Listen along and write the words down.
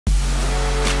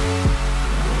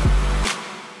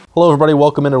Hello, everybody.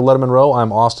 Welcome into Lettermen Row.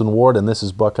 I'm Austin Ward, and this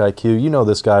is BuckIQ. You know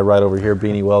this guy right over here,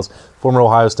 Beanie Wells, former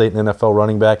Ohio State and NFL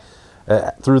running back.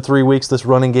 Through 3 weeks, this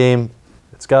running game,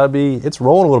 it's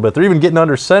rolling a little bit. They're even getting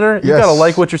under center. You got to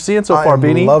like what you're seeing so far,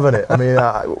 Beanie. I'm loving it. I mean,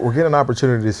 we're getting an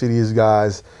opportunity to see these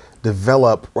guys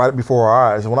develop right before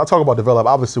our eyes. And when I talk about develop,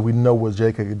 obviously we know what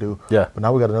JK could do. Yeah. But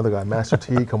now we got another guy, Master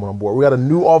Teague, coming on board. We got a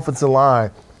new offensive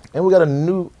line, and we got a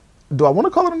new. Do I want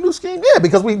to call it a new scheme? Yeah,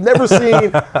 because we've never seen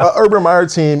an Urban Meyer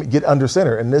team get under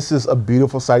center, and this is a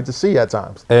beautiful sight to see at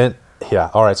times. And yeah,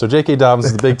 all right. So J.K. Dobbins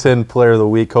is the Big Ten Player of the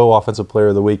Week, co-offensive Player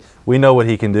of the Week. We know what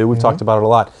he can do. We've talked about it a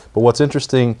lot. But what's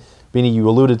interesting, Beanie, you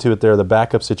alluded to it there, the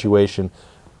backup situation.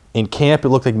 In camp, it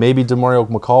looked like maybe Demario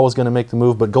McCall was going to make the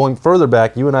move, but going further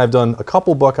back, you and I have done a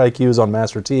couple BuckIQs on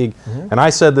Master Teague, and I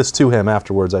said this to him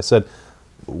afterwards. I said,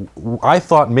 I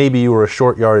thought maybe you were a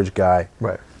short yardage guy.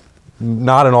 Right.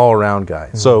 Not an all-around guy.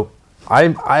 So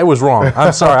I was wrong.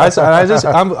 I'm sorry.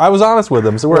 I was honest with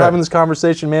him. So we're having this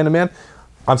conversation man to man.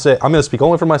 I'm going to speak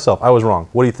only for myself. I was wrong.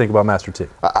 What do you think about Master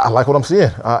Teague? I like what I'm seeing.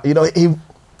 You know,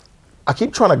 I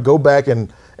keep trying to go back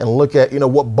and look at, you know,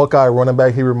 what Buckeye running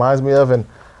back he reminds me of, and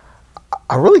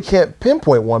I really can't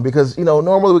pinpoint one because, you know,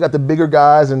 normally we got the bigger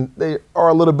guys and they are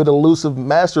a little bit elusive.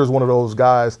 Master is one of those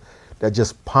guys that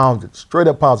just pounds it, straight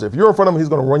up pounds it. If you're in front of him, he's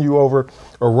going to run you over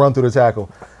or run through the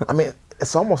tackle. I mean,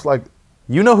 it's almost like.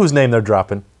 You know whose name they're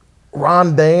dropping.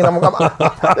 Ron Dane.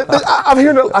 I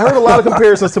heard a lot of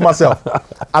comparisons to myself.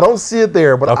 I don't see it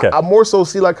there, but I more so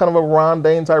see like kind of a Ron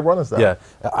Dane type running style. Yeah,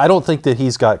 I don't think that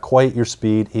he's got quite your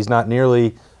speed. He's not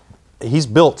nearly. He's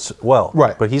built well,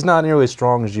 right? But he's not nearly as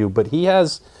strong as you. But he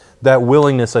has that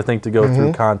willingness, I think, to go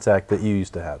through contact that you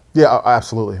used to have. Yeah,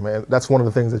 absolutely, man. That's one of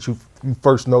the things that you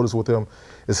first notice with him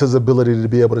is his ability to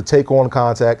be able to take on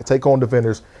contact, take on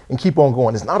defenders, and keep on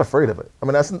going. He's not afraid of it. I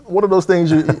mean, that's one of those things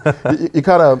you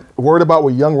kind of worried about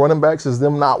with young running backs is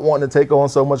them not wanting to take on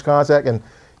so much contact, and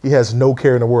he has no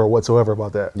care in the world whatsoever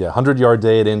about that. Yeah, 100-yard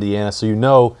day at Indiana, so you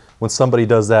know when somebody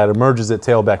does that, emerges at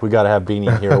tailback, we got to have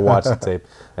Beanie in here to watch the tape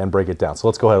and break it down. So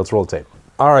let's go ahead, let's roll the tape.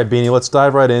 All right, Beanie, let's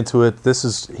dive right into it.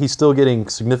 He's still getting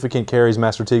significant carries,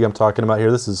 Master Teague I'm talking about here.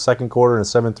 This is the second quarter in a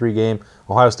 7-3 game.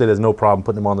 Ohio State has no problem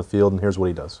putting him on the field, and here's what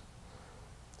he does.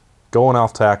 Going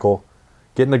off tackle,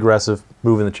 getting aggressive,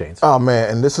 moving the chains. Oh,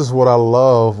 man, and this is what I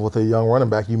love with a young running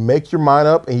back. You make your mind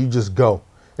up, and you just go.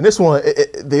 And this one,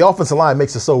 the offensive line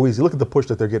makes it so easy. Look at the push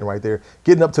that they're getting right there.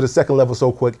 Getting up to the second level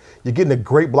so quick. You're getting a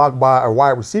great block by a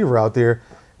wide receiver out there,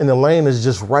 and the lane is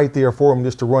just right there for him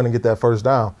just to run and get that first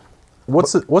down.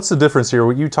 What's the difference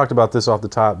here? You talked about this off the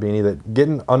top, Beanie, that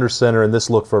getting under center and this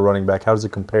look for a running back, how does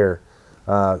it compare,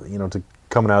 to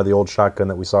coming out of the old shotgun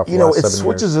that we saw for the last 7 years? It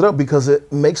switches it up because it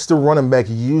makes the running back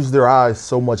use their eyes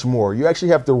so much more. You actually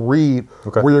have to read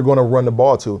where you're going to run the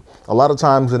ball to. A lot of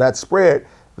times in that spread,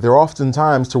 there are often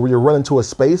times to where you're running to a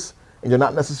space and you're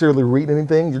not necessarily reading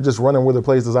anything. You're just running where the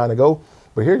play is designed to go.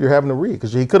 But here you're having to read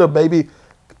because he could have maybe,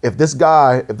 if this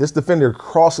defender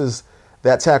crosses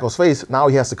that tackle's face, now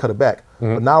he has to cut it back.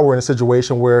 But now we're in a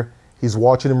situation where he's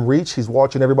watching him reach, he's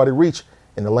watching everybody reach,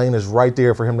 and the lane is right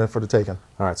there for him for the taking.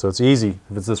 All right, so it's easy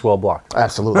if it's this well blocked.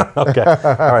 Absolutely. Okay.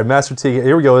 All right, Master Teague,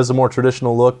 here we go. This is a more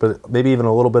traditional look, but maybe even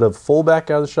a little bit of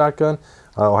fullback out of the shotgun.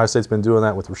 Ohio State's been doing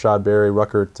that with Rashad Berry,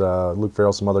 Ruckert, Luke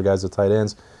Farrell, some other guys at tight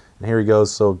ends. And here he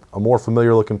goes. So a more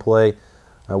familiar looking play.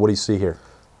 What do you see here?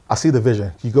 I see the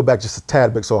vision. You go back just a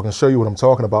tad bit so I can show you what I'm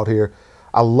talking about here.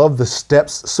 I love the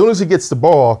steps. As soon as he gets the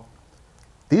ball,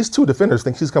 these two defenders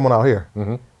think he's coming out here.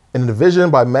 And the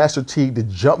vision by Master Teague to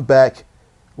jump back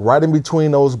right in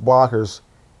between those blockers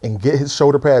and get his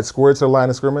shoulder pad squared to the line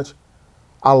of scrimmage,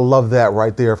 I love that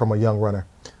right there from a young runner.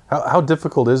 How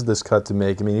difficult is this cut to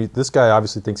make? I mean, this guy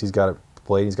obviously thinks he's got it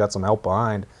played. He's got some help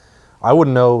behind. I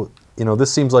wouldn't know,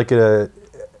 this seems like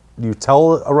do you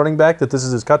tell a running back that this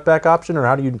is his cutback option, or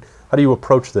how do you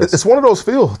approach this? It's one of those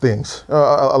feel things.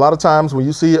 A lot of times when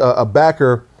you see a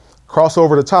backer cross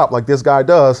over the top like this guy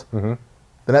does, then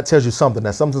that tells you something,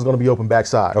 that something's going to be open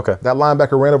backside. Okay. That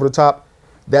linebacker ran over the top.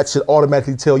 That should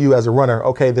automatically tell you as a runner,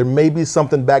 okay, there may be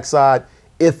something backside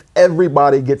if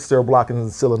everybody gets their blocking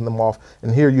and sealing them off.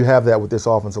 And here you have that with this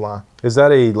offensive line. Is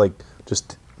that a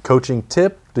just coaching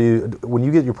tip? When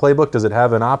you get your playbook, does it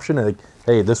have an option? Like,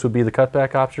 hey, this would be the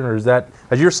cutback option, or is that,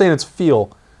 as you're saying, it's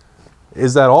feel?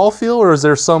 Is that all feel, or is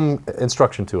there some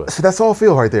instruction to it? So that's all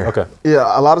feel right there. Okay.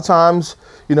 Yeah, a lot of times,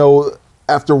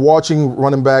 after watching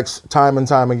running backs time and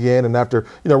time again, and after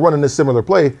running this similar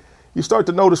play, you start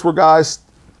to notice where guys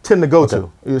tend to go to.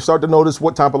 You start to notice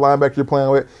what type of linebacker you're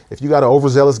playing with. If you got an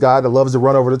overzealous guy that loves to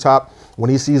run over the top, when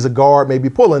he sees a guard maybe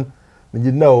pulling, then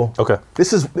you know. Okay.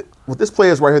 This is what this play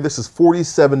is right here, this is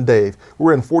 47 Dave.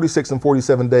 We're in 46 and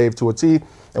 47 Dave to a T,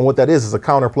 and what that is a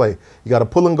counter play. You got a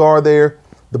pulling guard there.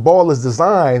 The ball is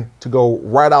designed to go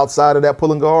right outside of that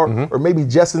pulling guard, or maybe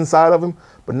just inside of him,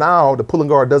 but now the pulling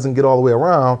guard doesn't get all the way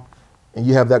around, and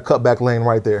you have that cutback lane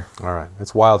right there. All right.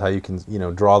 It's wild how you can,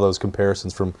 draw those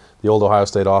comparisons from the old Ohio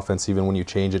State offense, even when you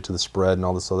change it to the spread and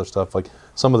all this other stuff. Like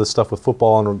some of the stuff with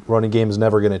football and running game is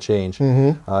never going to change,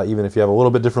 even if you have a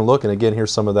little bit different look. And again,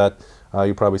 here's some of that.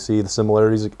 You probably see the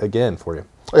similarities again for you.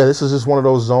 Yeah, this is just one of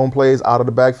those zone plays out of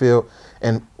the backfield.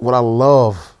 And what I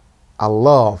love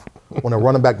when a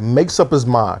running back makes up his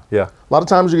mind. Yeah. A lot of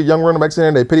times you get young running backs in there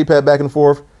and they pity-pat back and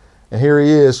forth. And here he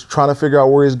is trying to figure out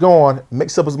where he's going,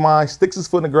 makes up his mind, sticks his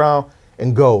foot in the ground,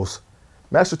 and goes.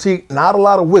 Master Teague, not a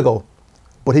lot of wiggle,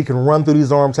 but he can run through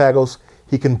these arm tackles.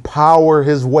 He can power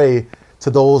his way to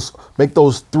those, make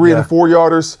those 3 and 4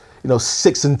 yarders,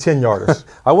 6 and 10 yarders.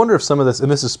 I wonder if some of this,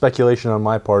 and this is speculation on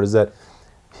my part, is that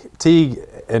Teague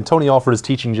and Tony Alford is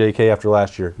teaching JK after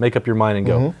last year. Make up your mind and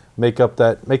go. Make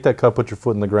that cut, put your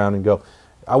foot in the ground and go.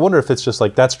 I wonder if it's just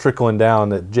like that's trickling down,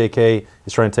 that JK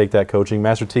is trying to take that coaching.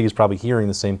 Master Teague is probably hearing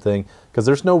the same thing because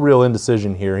there's no real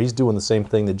indecision here. He's doing the same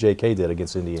thing that JK did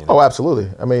against Indiana. Oh, absolutely.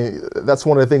 I mean, that's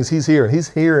one of the things he's hearing. He's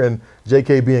hearing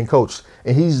JK being coached,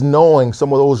 and he's knowing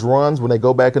some of those runs when they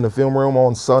go back in the film room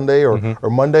on Sunday or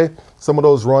Monday, some of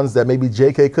those runs that maybe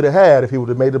JK could have had if he would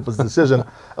have made his decision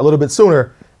a little bit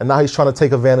sooner. And now he's trying to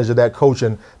take advantage of that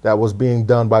coaching that was being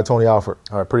done by Tony Alford.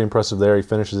 All right, pretty impressive there. He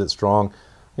finishes it strong.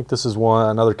 I think this is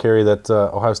another carry that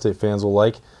Ohio State fans will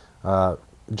like, or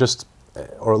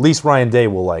at least Ryan Day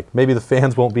will like. Maybe the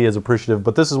fans won't be as appreciative,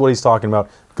 but this is what he's talking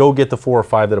about. Go get the 4 or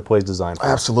 5 that a play's designed for.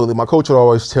 Absolutely. My coach would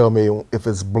always tell me, if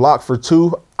it's blocked for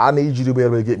 2, I need you to be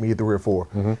able to get me 3 or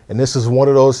 4. And this is one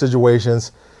of those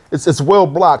situations. It's well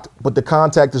blocked, but the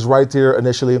contact is right there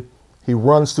initially. He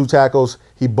runs through tackles,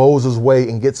 he bows his way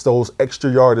and gets those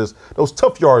extra yards, those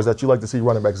tough yards that you like to see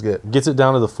running backs get. Gets it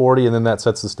down to the 40, and then that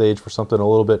sets the stage for something a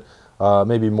little bit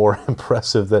maybe more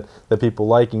impressive that people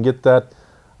like. And get that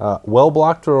well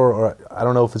blocked, or I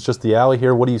don't know if it's just the alley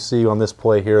here. What do you see on this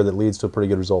play here that leads to a pretty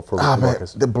good result for the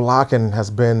Buckeyes? The blocking has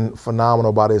been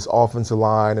phenomenal by this offensive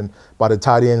line and by the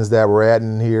tight ends that we're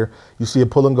adding here. You see a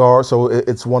pulling guard, so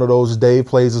it's one of those Dave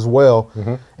plays as well.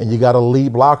 And you got a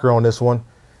lead blocker on this one.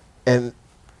 And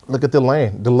look at the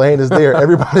lane. The lane is there.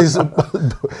 Everybody's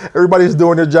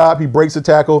doing their job. He breaks a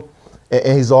tackle,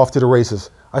 and he's off to the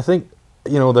races. I think,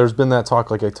 there's been that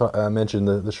talk, like I mentioned,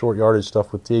 the short yardage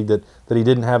stuff with Teague, that he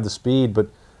didn't have the speed. But,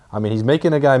 I mean, he's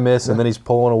making a guy miss, and then he's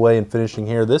pulling away and finishing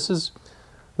here. This is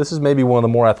maybe one of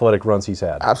the more athletic runs he's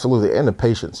had. Absolutely, and the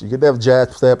patience. You get that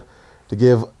jab step to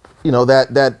give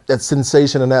that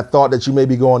sensation and that thought that you may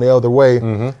be going the other way,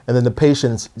 and then the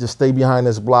patience, just stay behind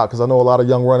this block, because I know a lot of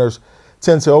young runners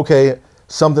tend to, okay,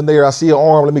 something there, I see an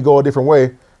arm, let me go a different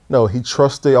way. No, he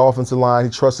trusts the offensive line,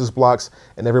 he trusts his blocks,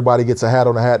 and everybody gets a hat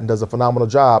on the hat and does a phenomenal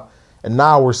job. And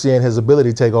now we're seeing his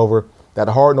ability take over, that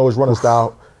hard-nosed running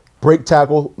style, break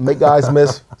tackle, make guys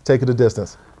miss, take it the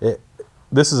distance.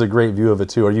 This is a great view of it,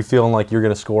 too. Are you feeling like you're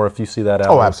going to score if you see that out?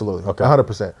 Oh, absolutely. Okay.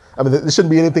 100%. I mean, there shouldn't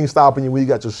be anything stopping you when you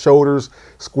got your shoulders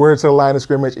square to the line of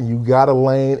scrimmage and you got a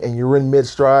lane and you're in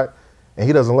mid-stride, and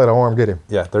he doesn't let an arm get him.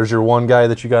 Yeah, there's your one guy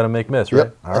that you got to make miss, right?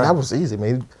 Yep. All right. That was easy,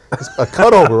 man. It's a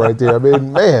cutover right there. I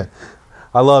mean, man.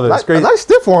 I love it. It's great. A nice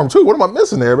stiff arm, too. What am I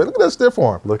missing there, man? Look at that stiff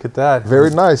arm. Look at that. Very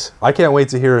nice. I can't wait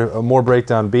to hear a more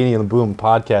breakdown Beanie and the Boom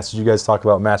podcast as you guys talk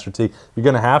about Master Teague. You're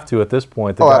going to have to at this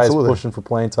point. The guy is pushing for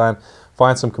playing time.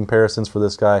 Find some comparisons for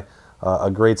this guy.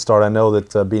 A great start. I know that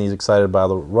Beanie's excited by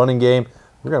the running game.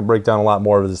 We're going to break down a lot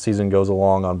more as the season goes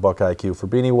along on BuckIQ. For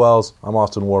Beanie Wells, I'm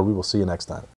Austin Ward. We will see you next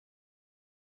time.